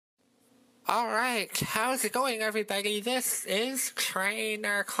Alright, how's it going everybody? This is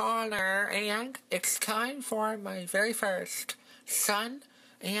Trainer Connor, and it's time for my very first Sun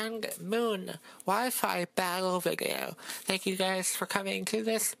and Moon Wi-Fi battle video. Thank you guys for coming to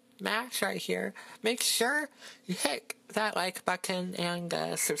this match right here. Make sure you hit that like button and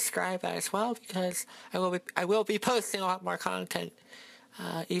subscribe as well, because I will be posting a lot more content.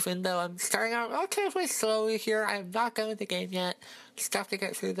 Even though I'm starting out relatively slowly here, I'm not done with the game yet. Just have to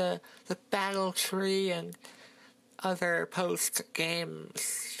get through the battle tree and other post-game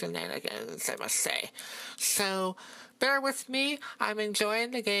shenanigans, I must say. So, bear with me. I'm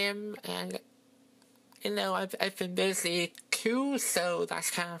enjoying the game, and, I've been busy too, so that's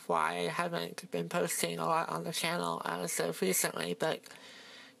kind of why I haven't been posting a lot on the channel as of recently. But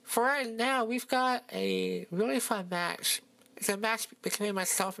for right now, we've got a really fun match. It's a match between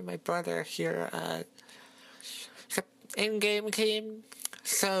myself and my brother here. It's an in-game team,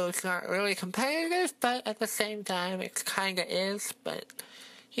 so it's not really competitive, but at the same time, it kind of is. But,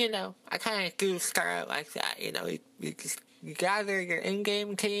 I kind of do start out like that. You gather your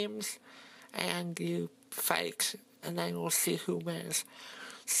in-game teams, and you fight, and then we'll see who wins.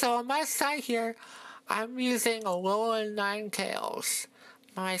 So on my side here, I'm using ALOLAN Ninetales.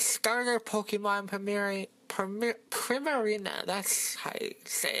 My starter Pokemon Primarina, that's how you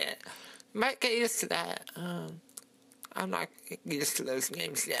say it. Might get used to that. I'm not used to those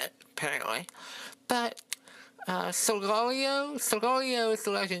names yet, apparently. But, Solgaleo is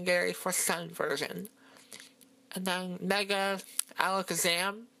the legendary for Sun version. And then Mega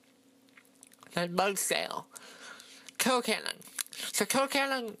Alakazam, then Mudsail. Cannon. So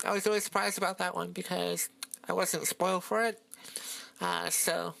Cannon, I was really surprised about that one because I wasn't spoiled for it.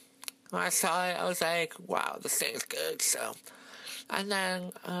 So when I saw it, I was like, wow, this thing's good. So, and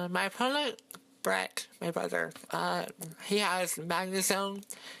then my opponent, Brett, my brother, he has Magnezone.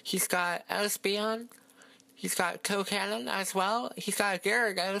 He's got Espeon. He's got Cannon as well. He's got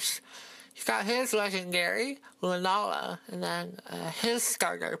Gyarados. He's got his legendary, Lunala, and then his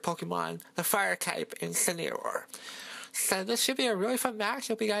starter Pokemon, the Fire type, Incineroar. So this should be a really fun match.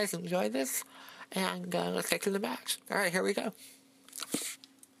 Hope you guys enjoy this. And let's get to the match. Alright, here we go.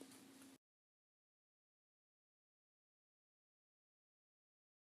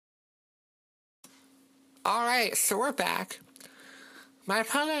 Alright, so we're back. My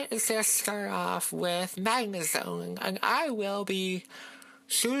opponent is going to start off with Magnezone, and I will be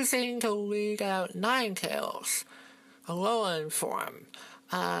choosing to lead out Ninetales, Alolan form.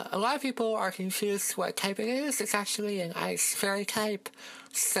 A lot of people are confused what type it is. It's actually an Ice Fairy type,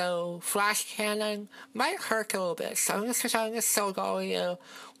 so Flash Cannon might hurt a little bit. So I'm going to switch on this Solgaleo,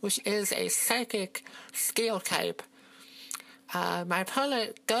 which is a Psychic Scale type. My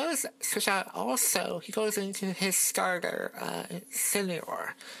opponent does switch out also. He goes into his starter, Incineroar.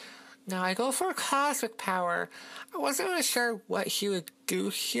 Now, I go for Cosmic Power. I wasn't really sure what he would do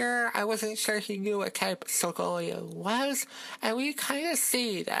here. I wasn't sure he knew what type Solgaleo was. And we kind of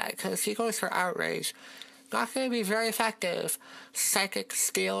see that, because he goes for Outrage. Not going to be very effective. Psychic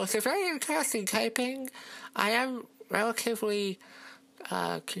Scale is a very interesting typing. I am relatively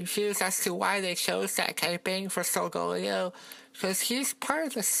confused as to why they chose that typing for Solgaleo, because he's part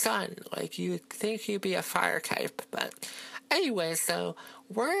of the sun. Like, you would think he'd be a fire type, but anyways, though,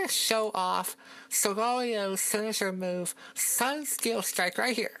 we're going to show off Solgaleo's signature move, Sun Steel Strike,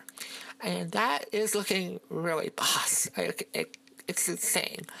 right here. And that is looking really boss. It's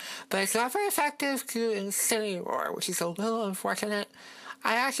insane. But it's not very effective to Incineroar, which is a little unfortunate.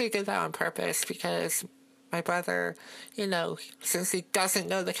 I actually did that on purpose because my brother, since he doesn't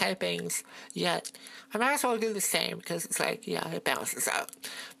know the typings yet, I might as well do the same, because it's like, yeah, it balances out.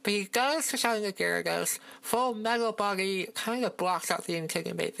 But he does switch out into Gyarados. Full Metal Body kind of blocks out the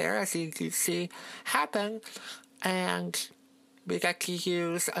Intimidate there, as you can see happen. And we get to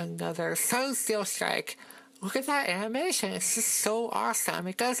use another Sun Steel Strike. Look at that animation. It's just so awesome.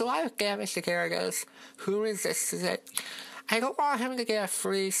 It does a lot of damage to Gyarados. Who resists it? I don't want him to get a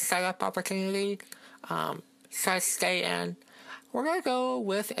free setup opportunity. So I stay in. We're going to go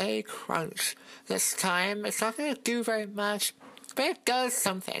with a Crunch this time. It's not going to do very much, but it does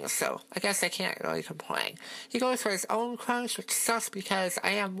something, so I guess I can't really complain. He goes for his own Crunch, which sucks because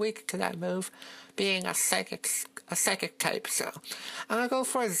I am weak to that move, being a psychic type, so I'm going to go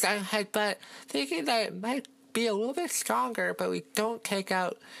for a Zen Headbutt, thinking that it might be a little bit stronger, but we don't take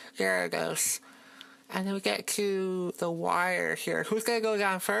out Gyarados. And then we get to the wire here. Who's going to go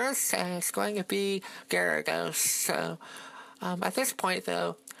down first? And it's going to be Gyarados. So, at this point,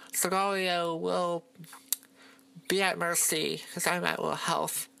 though, Solgaleo will be at mercy, because I'm at low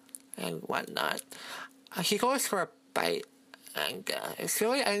health and whatnot. He goes for a Bite, And it's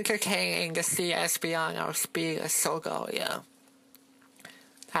really entertaining to see Espeon outspeed a Solgaleo.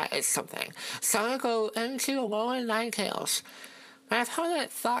 That is something. So I'm going to go into Alolan Ninetales. My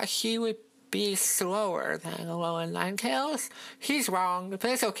opponent thought he would be slower than Alolan Ninetales. He's wrong, but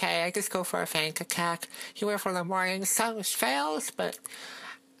it's okay. I just go for a feint attack. He went for the Morning Sun, which fails, but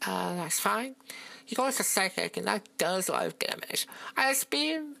that's fine. He goes to Psychic, and that does a lot of damage. Ice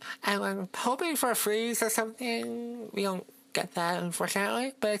Beam, and I'm hoping for a freeze or something. We don't get that,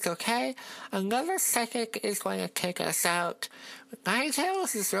 unfortunately, but it's okay. Another Psychic is going to take us out.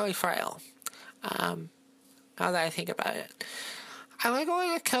 Ninetales is really frail. Now that I think about it. I'm going to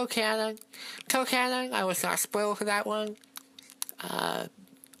go with Kokannon. Kokannon, I was not spoiled for that one.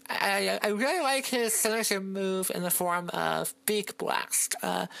 I really like his signature move in the form of Beak Blast.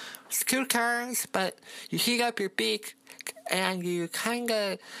 It's 2 turns, but you heat up your beak, and you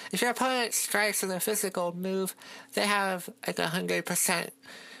kinda, if your opponent strikes with a physical move, they have like 100%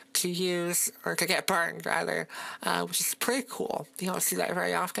 to use, or to get burned rather, which is pretty cool. You don't see that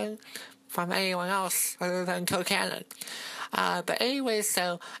very often from anyone else other than Kokannon. But anyway,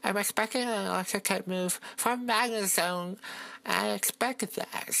 so I'm expecting an electric type move from Magnezone. I expected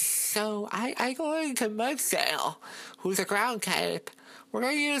that. So I go into Mudsail, who's a ground type. We're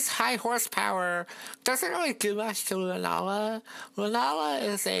going to use high horsepower. Doesn't really do much to Lunala. Lunala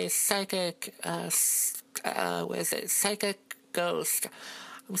is a psychic, psychic ghost.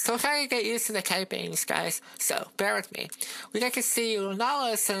 I'm still trying to get used to the typings, guys, so bear with me. We get to see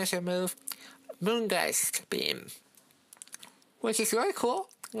Lunala's signature move, Moongeist Beam, which is really cool.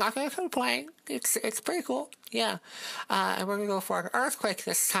 I'm not going to complain. It's pretty cool. Yeah. And we're going to go for an Earthquake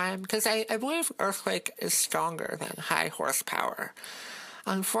this time, because I believe Earthquake is stronger than high horsepower.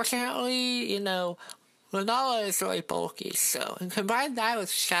 Unfortunately, Lunala is really bulky, so, and combine that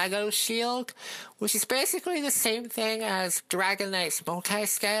with Shadow Shield, which is basically the same thing as Dragonite's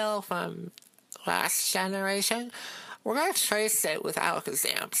Multiscale from last generation. We're going to trace it with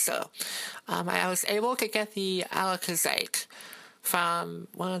Alakazam, so I was able to get the Alakazite from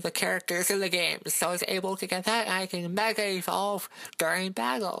one of the characters in the game, so I was able to get that, and I can Mega Evolve during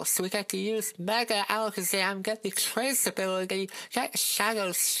battle, so we get to use Mega Alakazam, get the trace ability, get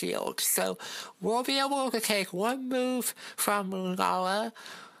Shadow Shield, so we'll be able to take one move from Lunala,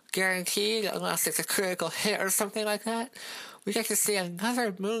 guaranteed, unless it's a critical hit or something like that. We get to see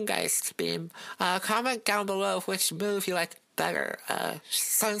another Moongeist Beam. Comment down below which move you like better,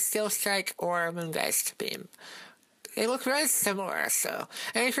 Sunsteel Strike or Moongeist Beam. They look very similar, so.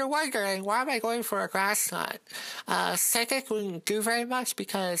 And if you're wondering, why am I going for a Grass Knot? Psychic wouldn't do very much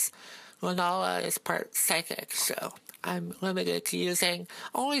because Lunala is part Psychic, so I'm limited to using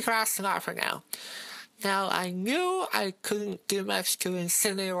only Grass Knot for now. Now, I knew I couldn't do much to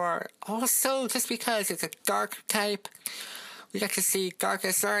Incineroar, also just because it's a Dark type. We get to see Dark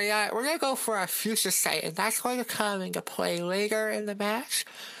Azuriat. We're going to go for a Future Sight, and that's going to come into play later in the match.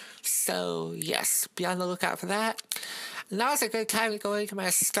 So, yes, be on the lookout for that. And now is a good time to go into my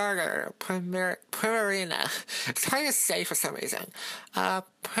starter, Primarina. It's hard to say for some reason.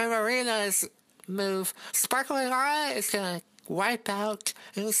 Primarina's move, Sparkling Aura, is going to wipe out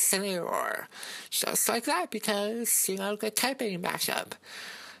Incineroar. Just like that, because, the typing matchup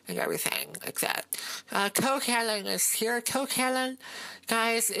and everything like that. Kokannon is here. Kokannon,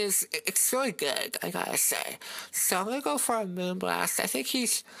 guys, it's really good, I gotta say. So I'm gonna go for a Moonblast. I think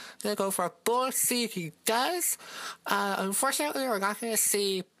he's gonna go for a Bullet Seed. He does. Unfortunately, we're not gonna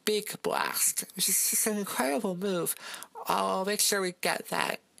see Beak Blast, which is just an incredible move. I'll make sure we get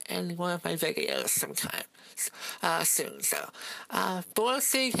that in one of my videos sometime. Soon, so. Bullet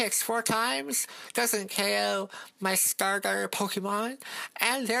Seed hits 4 times, doesn't KO my starter Pokemon,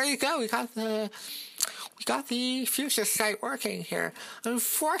 and there you go, we got the Future Sight working here.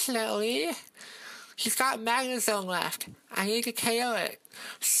 Unfortunately, he's got Magnezone left. I need to KO it.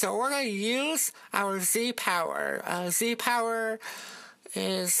 So we're going to use our Z-Power. Z-Power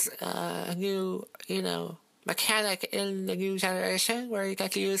is a new, mechanic in the new generation where you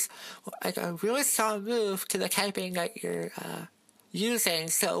get to use like a really strong move to the typing that you're using.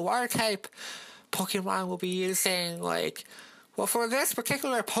 So water type Pokemon will be using for this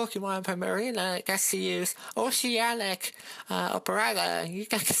particular Pokemon Primarina, it gets to use Oceanic Operetta. You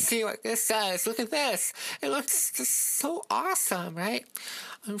get to see what this does. Look at this. It looks just so awesome, right?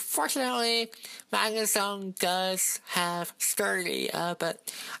 Unfortunately, Magnezone does have Sturdy,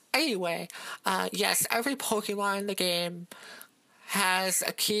 but anyway, yes, every Pokemon in the game has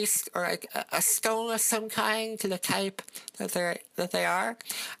a key or a stone of some kind to the type that they are,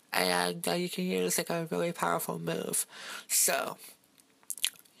 and you can use a really powerful move. So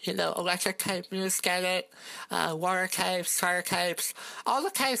electric type moves get it, water types, fire types, all the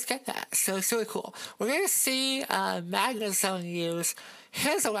types get that. So it's really cool. We're going to see Magnezone use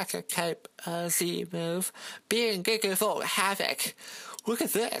his electric type Z move, being Gigavolt Havoc. Look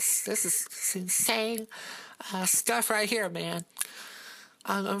at this. This is insane stuff right here, man.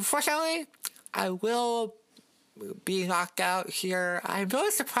 Unfortunately, I will be knocked out here. I'm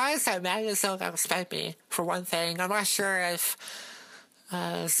really surprised that Magnezone outspeed me, for one thing. I'm not sure if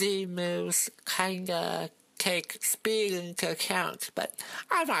Z moves kinda take speed into account, but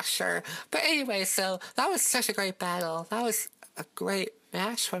I'm not sure. But anyway, so that was such a great battle. That was a great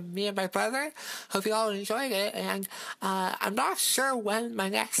match from me and my brother. Hope you all enjoyed it, and I'm not sure when my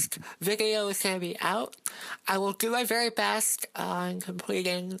next video is going to be out. I will do my very best on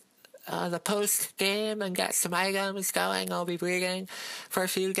completing the post game and get some items going. I'll be reading for a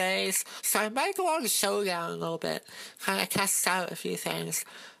few days, so I might go on the showdown a little bit, kind of test out a few things.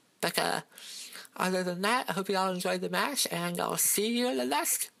 But other than that, I hope you all enjoyed the match, and I'll see you in the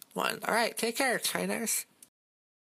next one. Alright, take care, trainers.